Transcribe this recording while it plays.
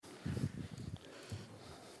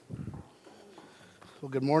Well,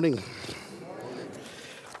 good morning.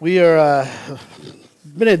 We are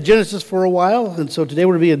been in Genesis for a while, and so today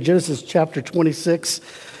we're going to be in Genesis chapter 26.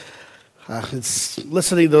 It's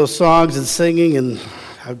listening to those songs and singing, and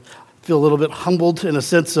I feel a little bit humbled in a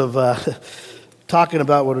sense of talking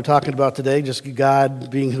about what we're talking about today, just God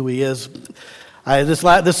being who He is. This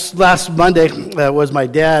last Monday was my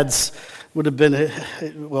dad's, would have been,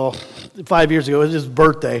 5 years ago, it was his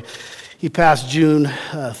birthday. He passed June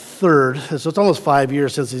 3rd, so it's almost 5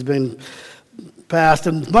 years since he's been passed.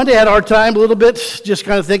 And Monday I had a hard time a little bit, just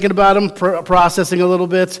kind of thinking about him, processing a little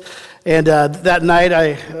bit. And that night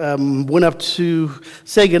I went up to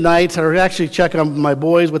say goodnight, or actually check on my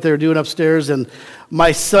boys, what they were doing upstairs. And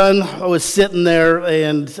my son was sitting there,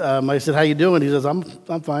 and I said, "How you doing?" He says, I'm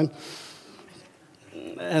fine.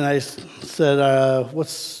 And I said,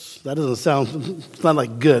 that doesn't sound, it's not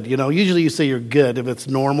like good, you know. Usually you say you're good if it's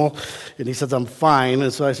normal. And he says, "I'm fine."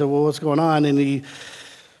 And so I said, "Well, what's going on?" And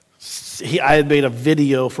I had made a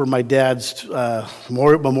video for my dad's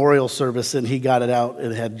memorial service, and he got it out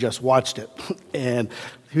and had just watched it. And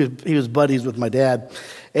he was buddies with my dad.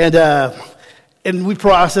 And we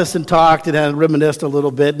processed and talked and had reminisced a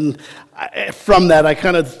little bit. And from that, I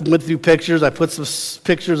kind of went through pictures. I put some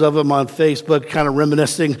pictures of him on Facebook, kind of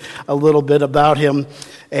reminiscing a little bit about him.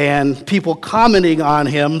 And people commenting on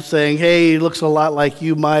him, saying, "Hey, he looks a lot like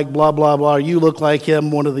you, Mike, blah, blah, blah. You look like him,"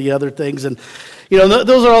 one of the other things. And, you know,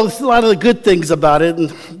 those are a lot of the good things about it.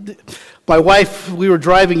 And my wife, we were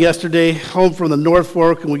driving yesterday home from the North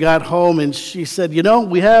Fork, and we got home, and she said, "You know,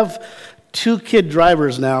 we have 2 kid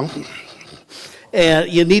drivers now. And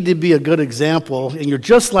you need to be a good example. And you're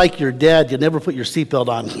just like your dad. You never put your seatbelt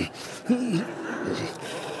on."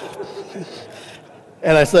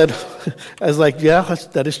 And I was like, "Yeah,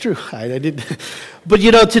 that is true. I did." But,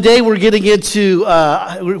 you know, today we're getting into,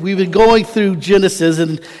 we've been going through Genesis,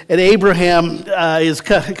 and Abraham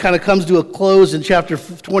kind of comes to a close in chapter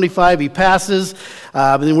 25. He passes,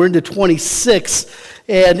 and then we're into 26.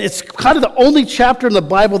 And it's kind of the only chapter in the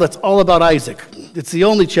Bible that's all about Isaac. It's the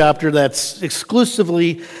only chapter that's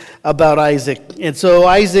exclusively about Isaac. And so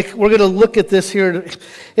Isaac, we're going to look at this here.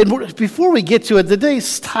 And before we get to it,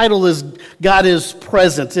 today's title is God is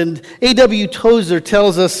Present. And A.W. Tozer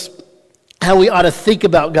tells us how we ought to think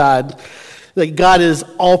about God. That God is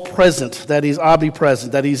all present, that He's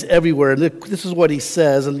omnipresent, that He's everywhere. And this is what he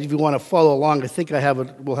says. And if you want to follow along, I think we'll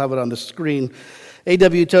have it on the screen.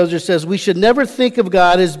 A.W. Tozer says, "We should never think of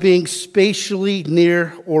God as being spatially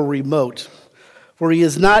near or remote, for He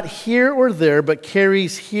is not here or there, but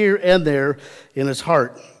carries here and there in His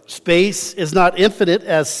heart. Space is not infinite,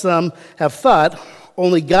 as some have thought.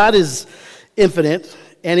 Only God is infinite,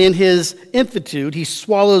 and in His infinitude, He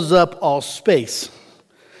swallows up all space.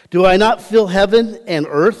 Do I not fill heaven and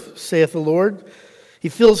earth, saith the Lord? He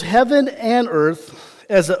fills heaven and earth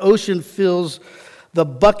as the ocean fills the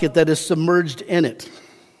bucket that is submerged in it.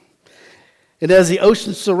 And as the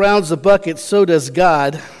ocean surrounds the bucket, so does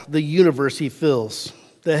God the universe He fills.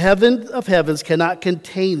 The heaven of heavens cannot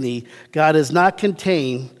contain Thee. God is not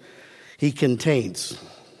contained, He contains."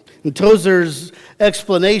 In Tozer's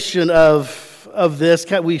explanation of this,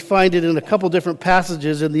 we find it in a couple different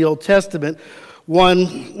passages in the Old Testament.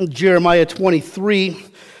 One, Jeremiah 23,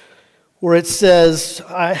 where it says,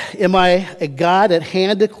 "Am I a God at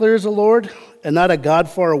hand, declares the Lord, and not a God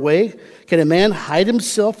far away? Can a man hide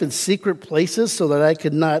himself in secret places so that I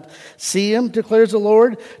could not see him, declares the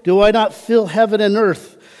Lord? Do I not fill heaven and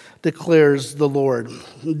earth, declares the Lord?"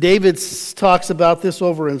 David talks about this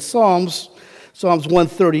over in Psalms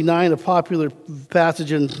 139, a popular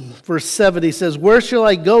passage. In verse 7, he says, Where shall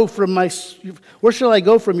I go from your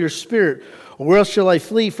spirit? Or where shall I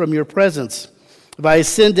flee from your presence? If I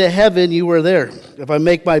ascend to heaven, you are there. If I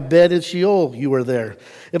make my bed in Sheol, you are there.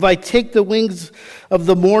 If I take the wings of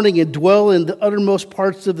the morning and dwell in the uttermost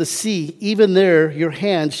parts of the sea, even there your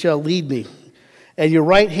hand shall lead me, and your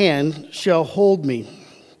right hand shall hold me.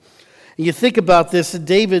 And you think about this,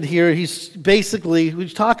 David here, he's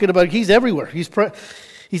talking about, he's everywhere.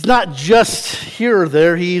 He's not just here or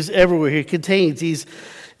there, he's everywhere. He contains,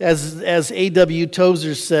 as A.W.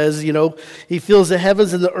 Tozer says, you know, He fills the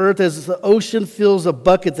heavens and the earth as the ocean fills a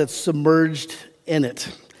bucket that's submerged in it.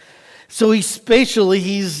 So he's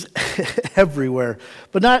everywhere.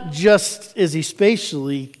 But not just is He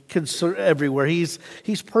spatially everywhere, he's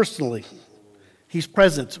personally. He's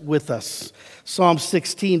present with us. Psalm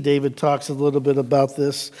 16, David talks a little bit about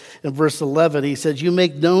this. In verse 11, he says, "You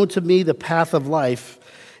make known to me the path of life.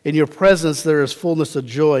 In your presence there is fullness of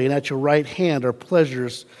joy, and at your right hand are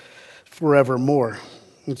pleasures forevermore."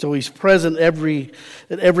 And so He's present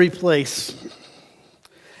at every place,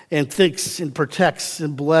 and thinks and protects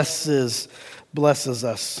and blesses blesses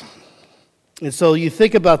us. And so you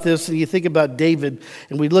think about this and you think about David,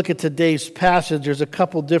 and we look at today's passage. There's a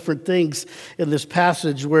couple different things in this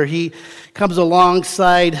passage where he comes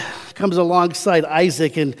alongside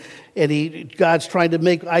Isaac, and God's trying to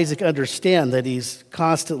make Isaac understand that he's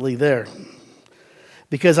constantly there.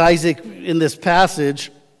 Because Isaac, in this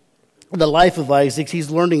passage, the life of Isaac,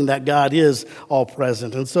 he's learning that God is all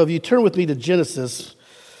present. And so if you turn with me to Genesis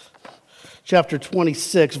chapter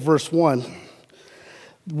 26, verse 1,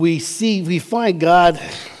 we find God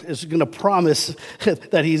is going to promise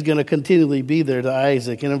that he's going to continually be there to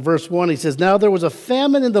Isaac. And in verse 1, he says, "Now there was a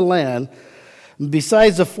famine in the land,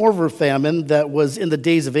 besides the former famine that was in the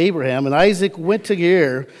days of Abraham, and Isaac went to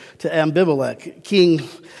Gerar to Abimelech, king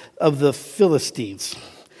of the Philistines."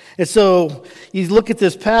 And so you look at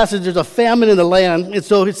this passage, there's a famine in the land. And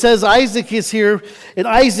so it says Isaac is here. And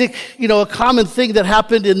Isaac, a common thing that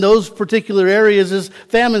happened in those particular areas is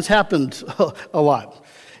famines happened a lot.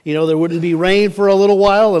 There wouldn't be rain for a little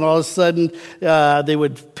while, and all of a sudden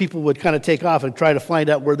people would kind of take off and try to find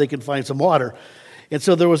out where they could find some water. And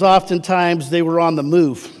so there was oftentimes they were on the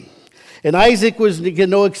move. And Isaac was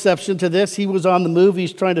no exception to this. He was on the move.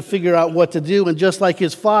 He's trying to figure out what to do. And just like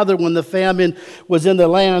his father, when the famine was in the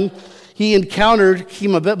land, he encountered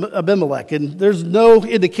King Abimelech. And there's no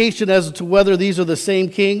indication as to whether these are the same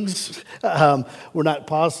kings. We're not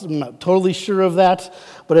totally sure of that.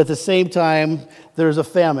 But at the same time, there's a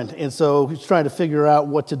famine. And so he's trying to figure out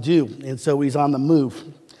what to do. And so he's on the move.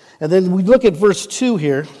 And then we look at verse 2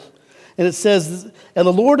 here. And it says, "And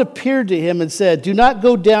the Lord appeared to him and said, 'Do not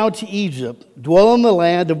go down to Egypt. Dwell in the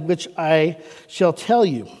land of which I shall tell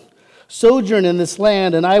you. Sojourn in this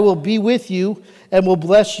land, and I will be with you and will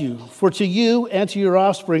bless you. For to you and to your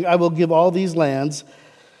offspring I will give all these lands,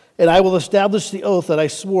 and I will establish the oath that I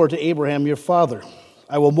swore to Abraham your father.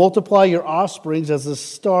 I will multiply your offsprings as the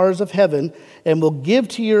stars of heaven, and will give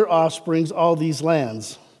to your offsprings all these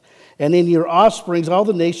lands. And in your offsprings all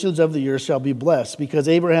the nations of the earth shall be blessed, because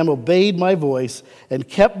Abraham obeyed my voice and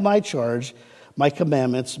kept my charge, my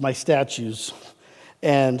commandments, my statutes,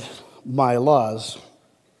 and my laws.'"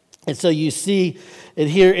 And so you see it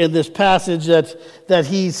here in this passage that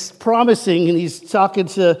he's promising, and he's talking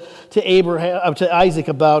to Isaac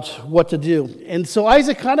about what to do. And so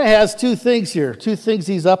Isaac kind of has two things here, two things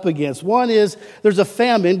he's up against. One is there's a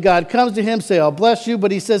famine. God comes to him, say, "I'll bless you,"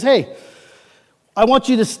 but he says, "Hey, I want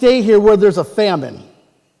you to stay here where there's a famine.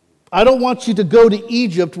 I don't want you to go to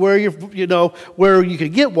Egypt where where you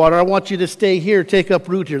could get water. I want you to stay here, take up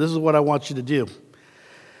root here. This is what I want you to do."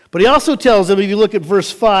 But he also tells him, if you look at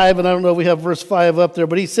verse 5, and I don't know if we have verse 5 up there,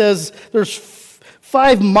 but he says there's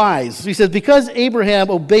 5 my's. He says, "Because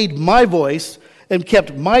Abraham obeyed my voice and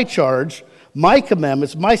kept my charge, my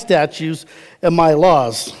commandments, my statutes, and my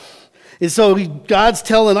laws." And so God's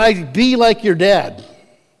telling Isaac, be like your dad,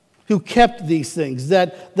 who kept these things,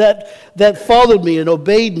 that followed me and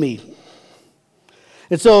obeyed me.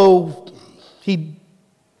 And so he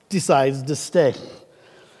decides to stay.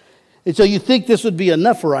 And so you think this would be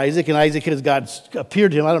enough for Isaac, and Isaac has God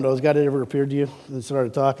appeared to him. I don't know, has God ever appeared to you and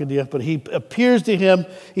started talking to you? But he appears to him,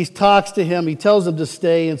 he talks to him, he tells him to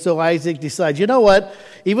stay, and so Isaac decides, you know what?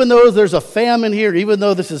 Even though there's a famine here, even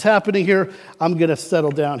though this is happening here, I'm going to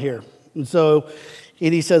settle down here. And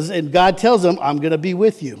he says, and God tells him, "I'm going to be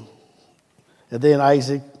with you." And then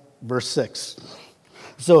Isaac, verse 6.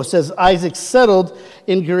 So it says, Isaac settled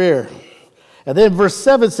in Gerar. And then verse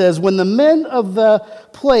 7 says, when the men of the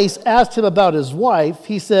place asked him about his wife,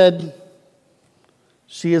 he said,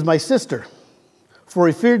 "She is my sister." For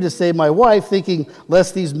he feared to say my wife, thinking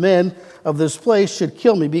lest these men of this place should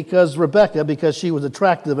kill me because she was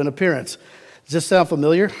attractive in appearance. Does this sound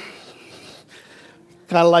familiar?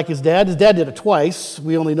 Kind of like his dad. His dad did it twice.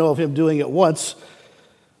 We only know of him doing it once.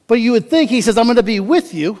 But you would think, he says, "I'm going to be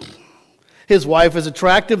with you." His wife is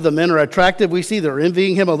attractive. The men are attractive. We see they're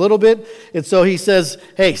envying him a little bit. And so he says,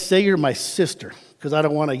 "Hey, say you're my sister, because I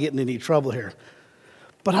don't want to get in any trouble here."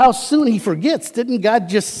 But how soon he forgets. Didn't God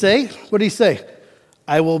just say, what did he say?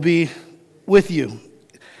 "I will be with you."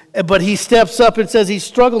 But he steps up and says he's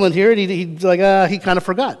struggling here. And he's like, he kind of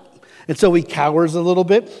forgot. And so he cowers a little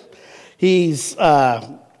bit. He's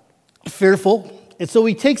fearful. And so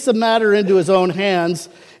he takes the matter into his own hands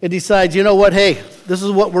and decides, you know what, hey, this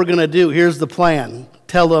is what we're going to do. Here's the plan.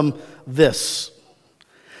 Tell them this.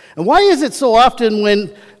 And why is it so often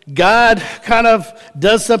when God kind of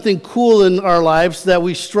does something cool in our lives that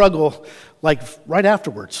we struggle, like right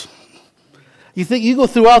afterwards? You think you go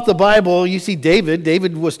throughout the Bible, you see David.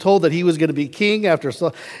 David was told that he was going to be king after,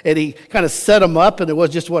 and he kind of set him up, and it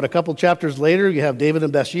was just, a couple chapters later, you have David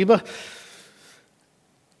and Bathsheba.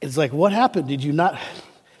 It's like, what happened? Did you not?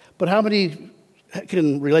 But how many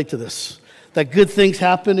can relate to this. That good things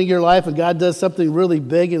happen in your life and God does something really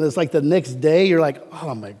big and it's like the next day you're like,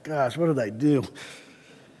 oh my gosh, what did I do?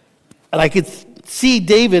 And I could see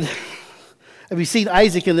David, have you seen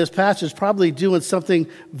Isaac in this passage, probably doing something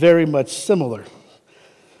very much similar.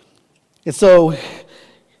 And so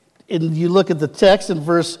you look at the text in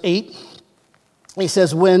verse 8, he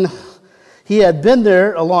says, when he had been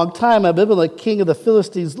there a long time, Abimelech, king of the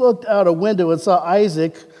Philistines, looked out a window and saw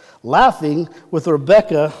Isaac laughing with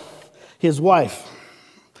Rebekah, his wife.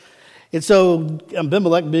 And so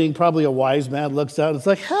Abimelech, being probably a wise man, looks out and it's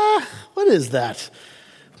like, what is that?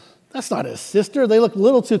 That's not his sister. They look a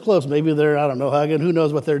little too close. Maybe they're, I don't know, hugging. Who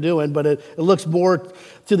knows what they're doing, but it looks more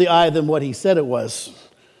to the eye than what he said it was.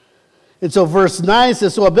 And so verse 9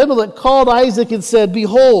 says, so Abimelech called Isaac and said,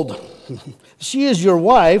 behold, she is your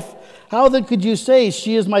wife. How then could you say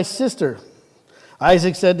she is my sister?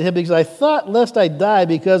 Isaac said to him, because I thought lest I die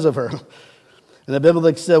because of her. And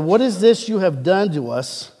Abimelech said, what is this you have done to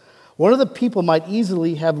us? One of the people might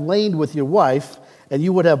easily have lain with your wife, and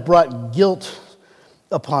you would have brought guilt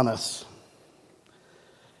upon us.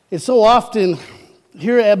 And so often,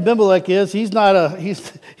 here Abimelech is, he's not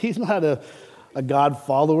a God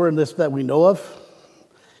follower in this that we know of.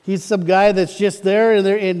 He's some guy that's just there,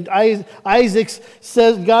 and Isaac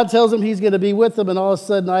says, God tells him he's going to be with him, and all of a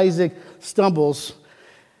sudden Isaac stumbles.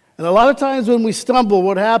 And a lot of times when we stumble,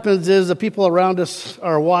 what happens is the people around us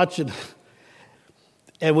are watching.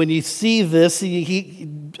 And when you see this,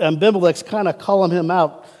 Abimelech's kind of calling him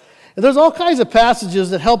out. And there's all kinds of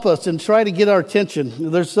passages that help us and try to get our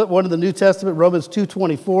attention. There's one in the New Testament, Romans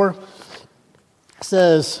 2:24,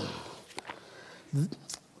 says,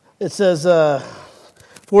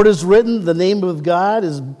 for it is written, the name of God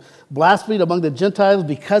is blasphemed among the Gentiles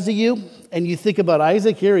because of you. And you think about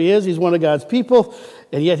Isaac, here he is, he's one of God's people,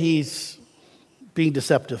 and yet he's being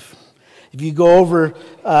deceptive. If you go over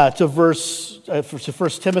to 1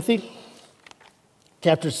 Timothy,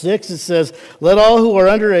 chapter 6, it says, let all who are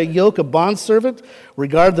under a yoke of bondservant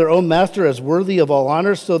regard their own master as worthy of all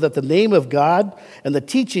honor, so that the name of God and the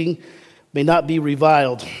teaching may not be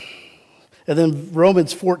reviled. And then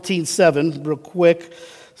Romans 14:7, real quick,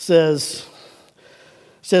 says,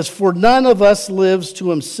 for none of us lives to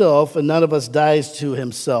himself, and none of us dies to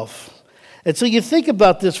himself. And so you think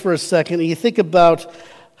about this for a second, and you think about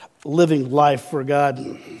living life for God.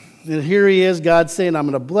 And here he is, God saying, I'm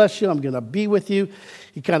going to bless you, I'm going to be with you.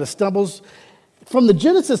 He kind of stumbles. From the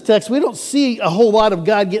Genesis text, we don't see a whole lot of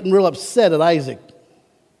God getting real upset at Isaac.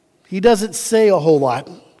 He doesn't say a whole lot.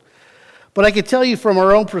 But I can tell you from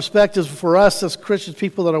our own perspectives, for us as Christians,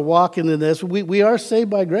 people that are walking in this, we are saved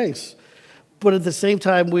by grace. But at the same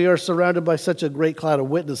time, we are surrounded by such a great cloud of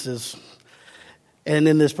witnesses. And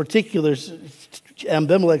in this particular,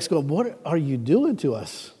 Abimelech's going, what are you doing to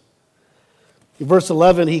us? In verse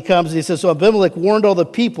 11, he comes and he says, so Abimelech warned all the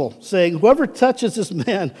people, saying, whoever touches this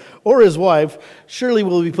man or his wife surely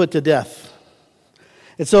will be put to death.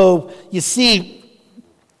 And so you see,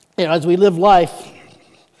 as we live life,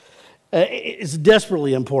 it's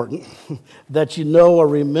desperately important that you know or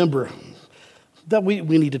remember that we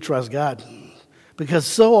need to trust God. Because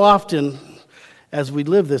so often, as we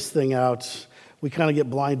live this thing out, we kind of get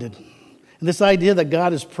blinded. And this idea that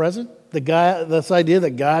God is present, this idea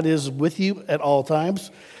that God is with you at all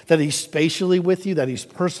times, that he's spatially with you, that he's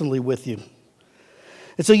personally with you.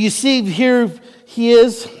 And so you see here he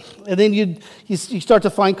is, and then you start to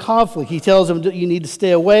find conflict. He tells him you need to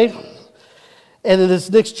stay away. And in this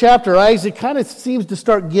next chapter, Isaac kind of seems to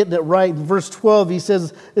start getting it right. In verse 12, he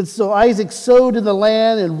says, and so Isaac sowed in the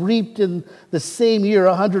land and reaped in the same year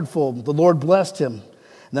 100-fold. The Lord blessed him.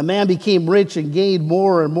 And the man became rich and gained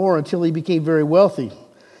more and more until he became very wealthy.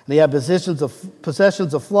 And he had possessions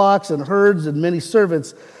of flocks and herds and many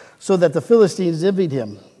servants, so that the Philistines envied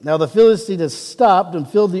him. Now the Philistines had stopped and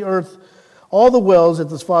filled the earth, all the wells that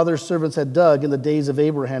his father's servants had dug in the days of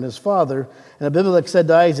Abraham his father. And Abimelech said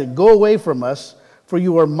to Isaac, go away from us, for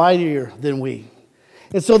you are mightier than we.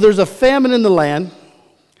 And so there's a famine in the land.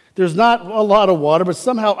 There's not a lot of water, but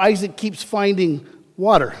somehow Isaac keeps finding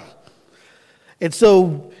water. And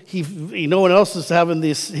so no one else is having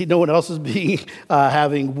this. No one else is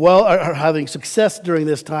having success during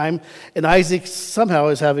this time, and Isaac somehow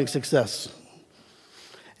is having success.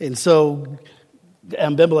 And so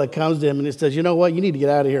Abimelech comes to him and he says, you know what, you need to get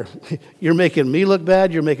out of here. You're making me look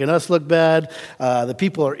bad. You're making us look bad. The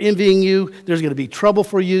people are envying you. There's going to be trouble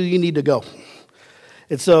for you. You need to go.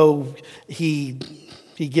 And so he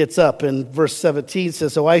gets up, and verse 17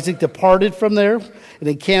 says, so Isaac departed from there and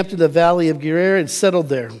encamped in the valley of Gerar and settled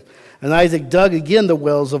there. And Isaac dug again the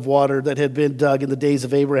wells of water that had been dug in the days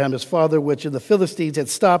of Abraham his father, which in the Philistines had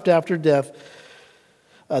stopped after death,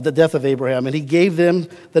 the death of Abraham, and he gave them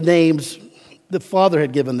the names the father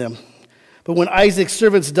had given them. But when Isaac's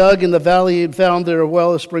servants dug in the valley and found there a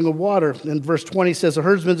well, a spring of water, and verse 20 says, the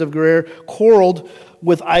herdsmen of Gerar quarreled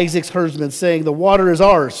with Isaac's herdsmen, saying, the water is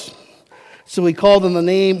ours. So he called them the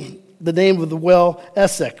name of the well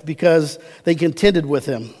Esek, because they contended with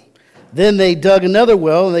him. Then they dug another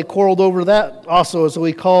well, and they quarreled over that also. So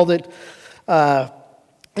he called it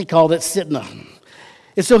Sitnah.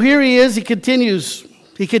 And so here he is. He continues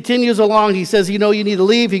along. He says, you need to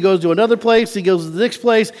leave. He goes to another place. He goes to the next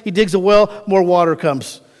place. He digs a well. More water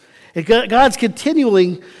comes. And God's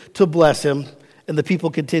continuing to bless him, and the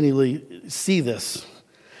people continually see this.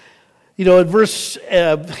 In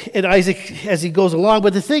Isaac, as he goes along,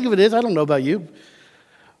 but the thing of it is, I don't know about you,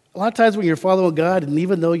 a lot of times when you're following God, and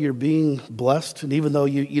even though you're being blessed, and even though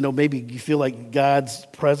maybe you feel like God's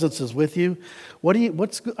presence is with you,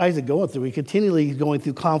 what's Isaac going through? He continually going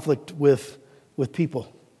through conflict with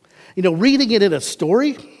people. Reading it in a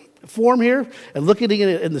story form here and looking at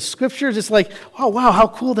it in the scriptures, it's like, oh wow, how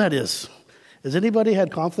cool that is. Has anybody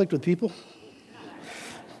had conflict with people?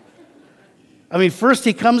 First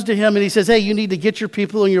he comes to him and he says, hey, you need to get your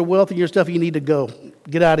people and your wealth and your stuff. You need to go.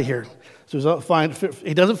 Get out of here. So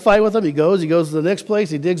he doesn't fight with them. He goes to the next place.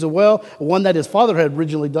 He digs a well, one that his father had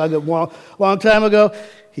originally dug a long time ago.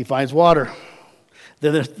 He finds water.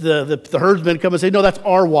 Then the herdsmen come and say, no, that's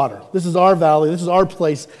our water. This is our valley. This is our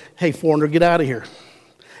place. Hey, foreigner, get out of here.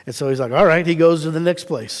 And so he's like, all right. He goes to the next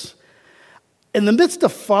place. In the midst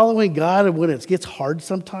of following God, and when it gets hard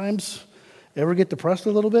sometimes, ever get depressed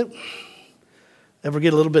a little bit? Ever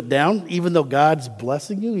get a little bit down, even though God's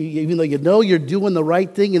blessing you, even though you're doing the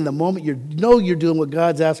right thing in the moment, you're doing what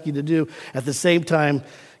God's asking you to do, at the same time,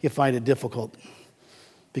 you find it difficult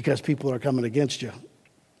because people are coming against you.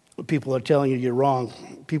 People are telling you you're wrong.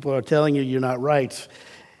 People are telling you you're not right.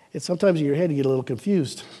 And sometimes in your head you get a little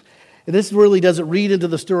confused. And this really doesn't read into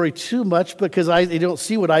the story too much because I don't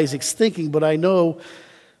see what Isaac's thinking, but I know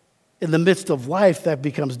in the midst of life that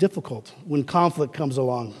becomes difficult when conflict comes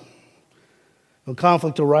along. When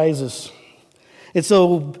conflict arises. And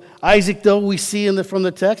so Isaac, though, we see from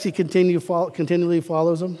the text, he continually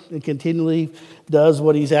follows him and continually does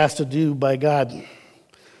what he's asked to do by God.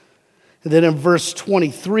 And then in verse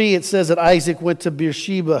 23, it says that Isaac went to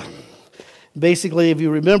Beersheba. Basically, if you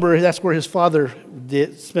remember, that's where his father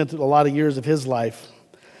spent a lot of years of his life.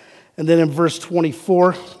 And then in verse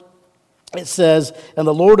 24, it says, and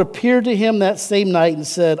the Lord appeared to him that same night and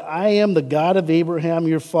said, I am the God of Abraham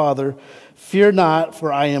your father. Fear not,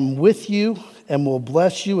 for I am with you and will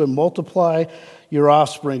bless you and multiply your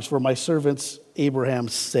offsprings for my servant's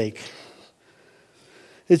Abraham's sake.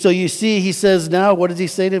 And so you see, he says now, what does he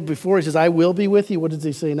say to him before? He says, I will be with you. What does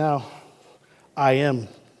he say now? I am. He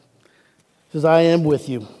says, I am with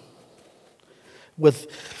you.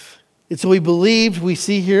 And so he believed, we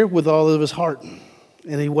see here, with all of his heart.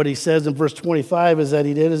 And what he says in verse 25 is that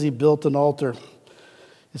he built an altar.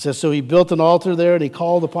 It says, so he built an altar there, and he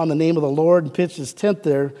called upon the name of the Lord and pitched his tent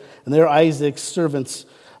there. And there Isaac's servants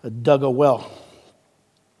dug a well.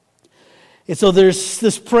 And so there's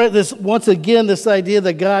this once again, this idea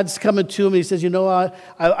that God's coming to him. And he says,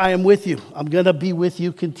 I am with you. I'm going to be with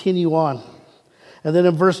you. Continue on. And then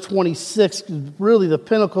in verse 26, really the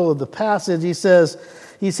pinnacle of the passage, he says,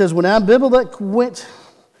 when Abimelech went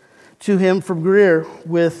to him from Gerar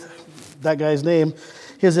with that guy's name,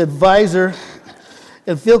 his advisor,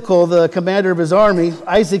 and Phicol, the commander of his army,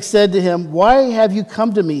 Isaac said to him, why have you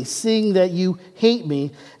come to me, seeing that you hate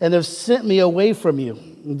me and have sent me away from you?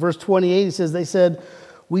 In verse 28, he says, they said,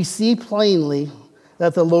 we see plainly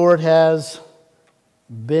that the Lord has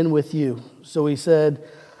been with you. So he said,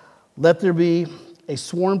 let there be a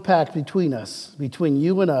sworn pact between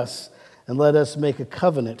you and us, and let us make a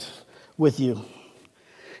covenant with you.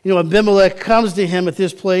 Abimelech comes to him at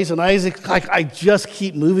this place, and Isaac, I just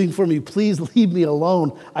keep moving from you. Please leave me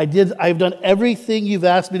alone. I've done everything you've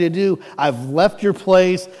asked me to do. I've left your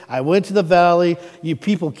place. I went to the valley. You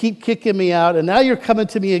people keep kicking me out, and now you're coming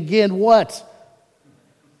to me again. What?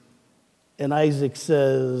 And Isaac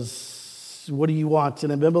says, what do you want?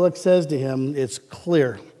 And Abimelech says to him, it's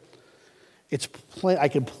clear. It's plain. I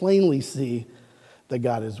can plainly see that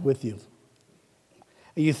God is with you.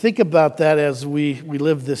 And you think about that as we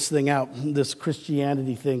live this thing out, this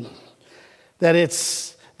Christianity thing, that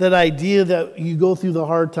it's that idea that you go through the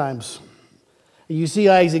hard times. And you see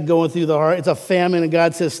Isaac going through it's a famine, and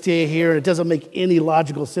God says, stay here. And it doesn't make any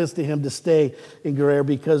logical sense to him to stay in Gerar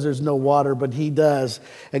because there's no water, but he does.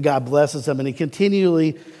 And God blesses him, and he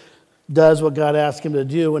continually does what God asked him to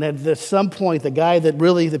do. And at some point,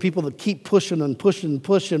 the people that keep pushing and pushing and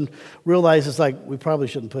pushing realize it's like, we probably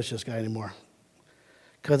shouldn't push this guy anymore.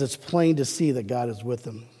 because it's plain to see that God is with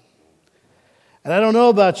them. And I don't know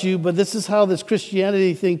about you, but this is how this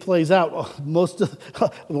Christianity thing plays out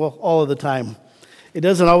all of the time. It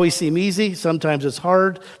doesn't always seem easy. Sometimes it's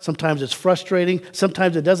hard. Sometimes it's frustrating.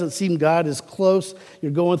 Sometimes it doesn't seem God is close.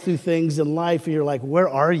 You're going through things in life and you're like, where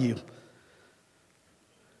are you?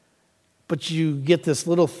 But you get this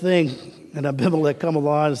little thing, and Abimelech come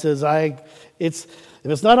along and says, if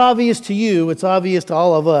it's not obvious to you, it's obvious to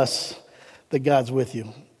all of us that God's with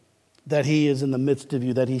you, that he is in the midst of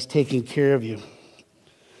you, that he's taking care of you,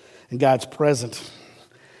 and God's present.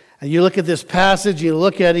 And you look at this passage, you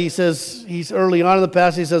look at it, he says, he's early on in the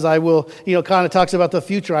passage, he says, I will, kind of talks about the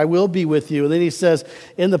future, I will be with you. And then he says,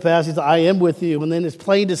 in the passage, I am with you. And then it's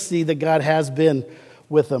plain to see that God has been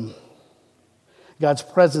with them. God's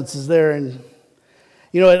presence is there. And,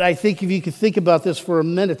 I think if you could think about this for a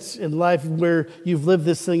minute in life where you've lived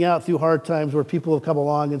this thing out through hard times where people have come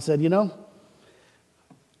along and said,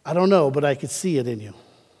 I don't know, but I could see it in you.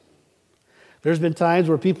 There's been times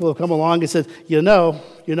where people have come along and said, you're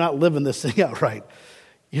not living this thing out right.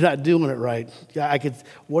 You're not doing it right.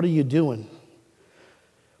 What are you doing?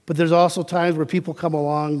 But there's also times where people come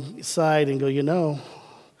alongside and go,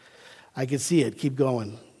 I can see it. Keep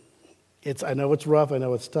going. I know it's rough. I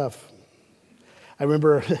know it's tough. I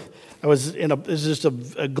remember this is just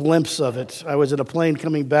a glimpse of it. I was in a plane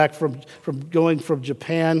coming back from going from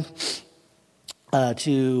Japan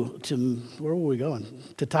to where were we going?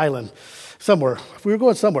 To Thailand. Somewhere. We were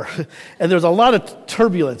going somewhere. And there was a lot of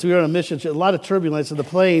turbulence. We were on a mission, a lot of turbulence, and the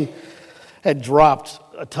plane had dropped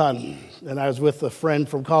a ton. And I was with a friend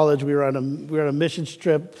from college. We were on a mission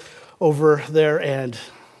trip over there, and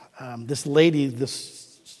this lady, this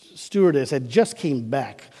stewardess, had just came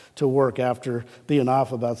back to work after being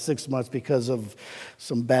off about 6 months because of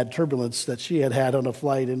some bad turbulence that she had on a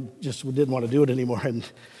flight and just didn't want to do it anymore. And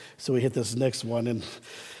so we hit this next one.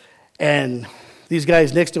 And these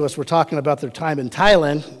guys next to us were talking about their time in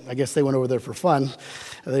Thailand. I guess they went over there for fun.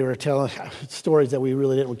 They were telling stories that we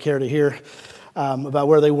really didn't care to hear about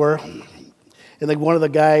where they were. And like one of the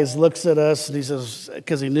guys looks at us and he says,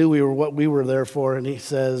 because he knew we were what we were there for, and he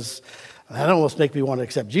says, that almost makes me want to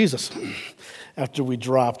accept Jesus after we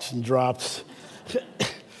dropped.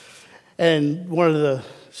 And one of the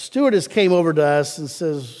stewardess came over to us and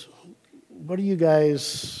says, who are you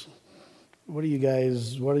guys? And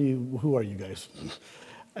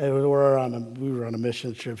we were on a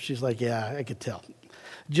mission trip. She's like, yeah, I could tell.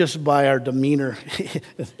 Just by our demeanor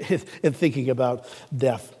in thinking about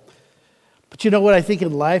death. But you know what I think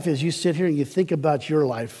in life is you sit here and you think about your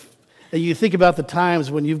life. And you think about the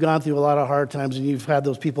times when you've gone through a lot of hard times and you've had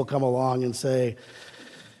those people come along and say,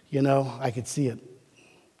 I could see it.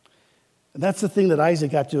 And that's the thing that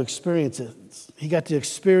Isaac got to experience. He got to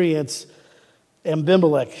experience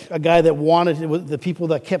Abimelech, a guy that wanted the people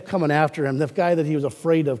that kept coming after him, the guy that he was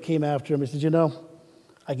afraid of came after him. He said,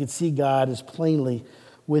 I could see God is plainly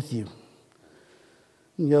with you.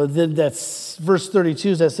 Then that's verse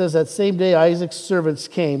 32 that says, that same day Isaac's servants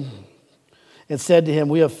came and said to him,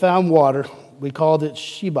 we have found water. We called it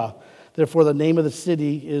Sheba. Therefore, the name of the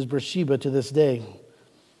city is Beersheba to this day.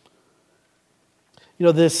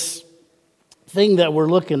 This thing that we're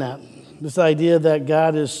looking at, this idea that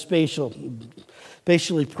God is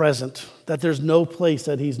spatially present, that there's no place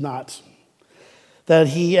that he's not, that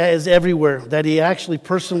he is everywhere, that he actually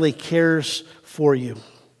personally cares for you.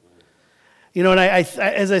 And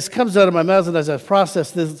as this comes out of my mouth and as I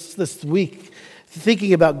process this week,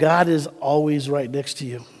 thinking about God is always right next to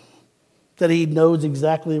you. That he knows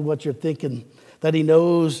exactly what you're thinking. That he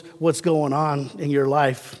knows what's going on in your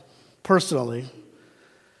life personally.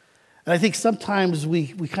 And I think sometimes we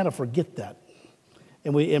kind of forget that.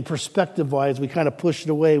 And perspective-wise, we kind of push it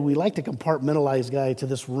away. We like to compartmentalize God to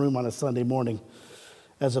this room on a Sunday morning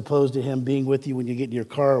as opposed to him being with you when you get in your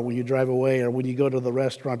car or when you drive away or when you go to the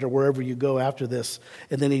restaurant or wherever you go after this.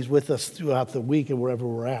 And then he's with us throughout the week and wherever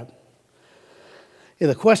we're at. And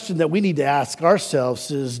the question that we need to ask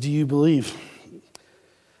ourselves is, do you believe?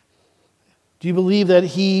 Do you believe that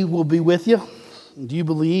he will be with you? Do you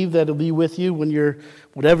believe that he'll be with you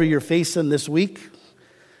whatever you're facing this week?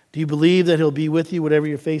 Do you believe that he'll be with you whatever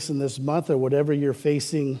you're facing this month or whatever you're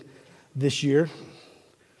facing this year?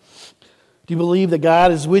 Do you believe that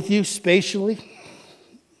God is with you spatially,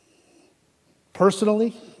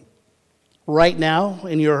 personally, right now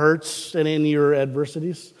in your hurts and in your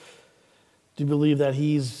adversities? Do you believe that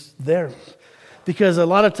he's there? Because a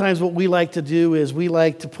lot of times what we like to do is we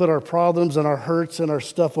like to put our problems and our hurts and our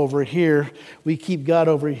stuff over here. We keep God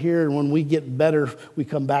over here, and when we get better, we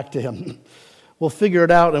come back to him. We'll figure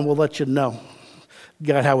it out and we'll let you know,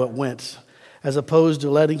 God, how it went. as opposed to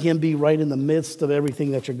letting him be right in the midst of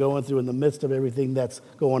everything that you're going through, in the midst of everything that's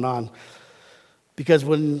going on. Because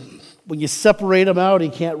when you separate him out, he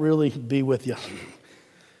can't really be with you.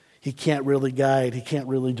 He can't really guide. He can't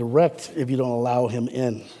really direct if you don't allow him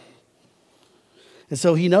in. And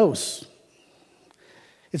so he knows.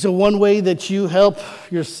 And so one way that you help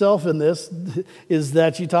yourself in this is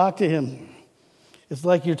that you talk to him. It's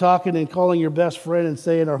like you're talking and calling your best friend and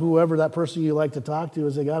saying, or whoever that person you like to talk to,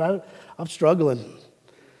 and say, God, I'm struggling.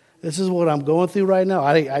 This is what I'm going through right now.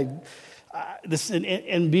 And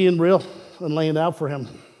being real and laying out for him.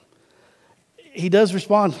 He does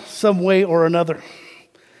respond some way or another.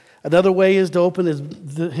 Another way is to open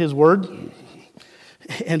his word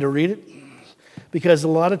and to read it. Because a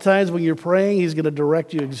lot of times when you're praying, he's going to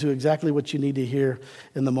direct you to exactly what you need to hear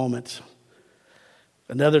in the moment.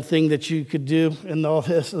 Another thing that you could do in all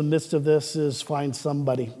this, in the midst of this, is find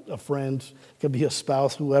somebody, a friend, it could be a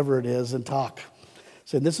spouse, whoever it is, and talk.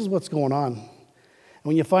 Say, this is what's going on. And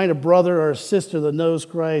when you find a brother or a sister that knows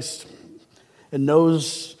Christ and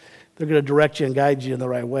knows they're going to direct you and guide you in the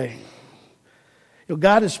right way. You know,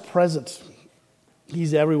 God is present.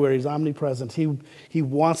 He's everywhere. He's omnipresent. He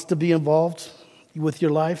wants to be involved with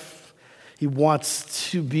your life. He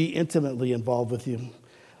wants to be intimately involved with you.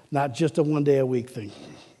 Not just a one-day-a-week thing.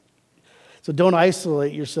 So don't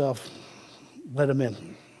isolate yourself. Let him in.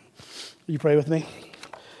 Will you pray with me?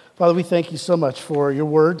 Father, we thank you so much for your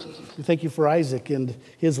word. We thank you for Isaac and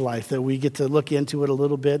his life, that we get to look into it a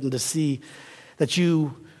little bit and to see that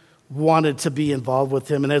you wanted to be involved with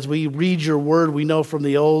him. And as we read your word, we know from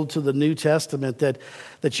the Old to the New Testament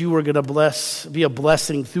that you were going to be a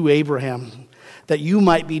blessing through Abraham, that you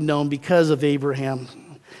might be known because of Abraham.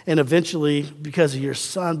 And eventually, because of your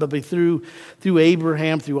son, but through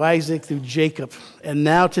Abraham, through Isaac, through Jacob, and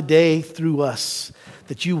now today through us,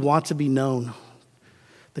 that you want to be known,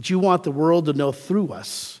 that you want the world to know through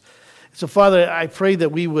us. So, Father, I pray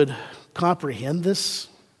that we would comprehend this,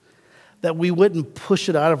 that we wouldn't push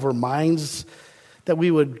it out of our minds, that we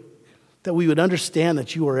would understand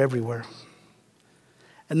that you are everywhere.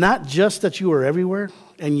 And not just that you are everywhere,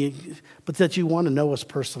 but that you want to know us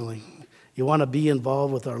personally. You want to be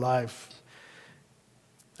involved with our life.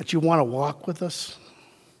 That you want to walk with us.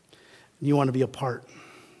 And you want to be a part.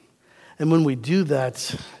 And when we do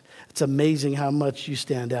that, it's amazing how much you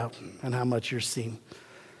stand out and how much you're seen.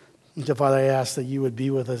 And so, Father, I ask that you would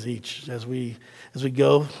be with us each as we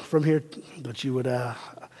go from here, that you would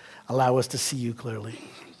allow us to see you clearly.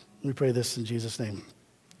 We pray this in Jesus' name.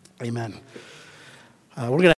 Amen. We're going to